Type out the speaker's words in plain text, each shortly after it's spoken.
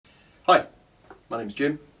Hi, my name's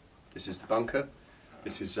Jim. This is The Bunker.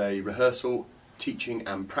 This is a rehearsal, teaching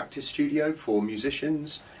and practice studio for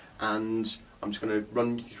musicians, and I'm just going to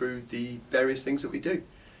run you through the various things that we do.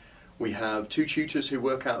 We have two tutors who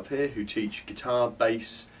work out of here who teach guitar,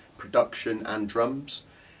 bass, production and drums.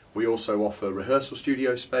 We also offer rehearsal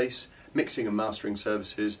studio space, mixing and mastering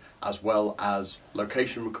services, as well as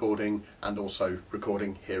location recording and also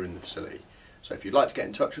recording here in the facility. So if you'd like to get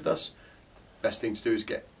in touch with us, best thing to do is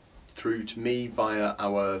get through to me via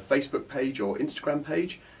our Facebook page or Instagram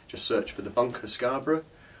page. Just search for The Bunker Scarborough,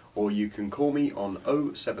 or you can call me on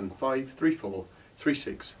 07534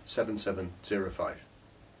 367705.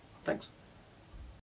 Thanks.